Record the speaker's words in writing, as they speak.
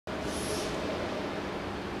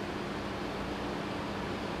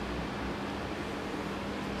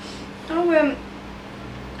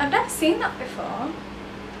I've never seen that before.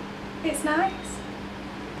 It's nice.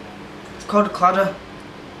 It's called a cladder.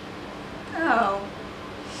 Oh,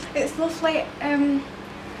 it's lovely.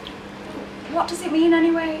 What does it mean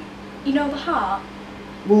anyway? You know, the heart?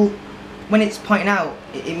 Well, when it's pointing out,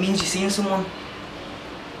 it means you're seeing someone.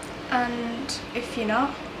 And if you're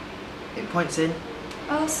not? It points in.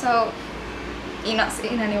 Oh, so you're not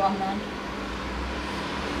seeing anyone then?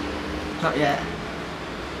 Not yet.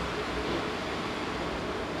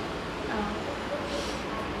 Oh.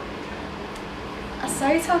 I saw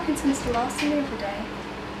you talking to Mr. Lawson the other day.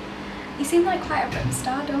 You seem like quite a bit of a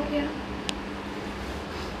star, don't you?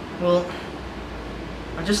 Well,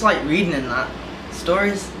 I just like reading and that.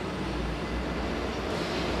 Stories.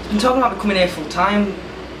 He's been talking about becoming here full time.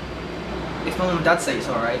 If my mum and dad say it's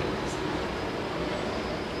alright.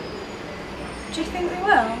 Do you think they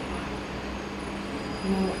will?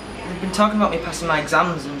 Well, they've been talking about me passing my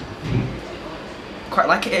exams and quite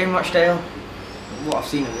like it here in Rochdale. What I've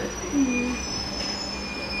seen of it.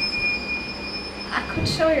 I could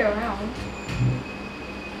show you around.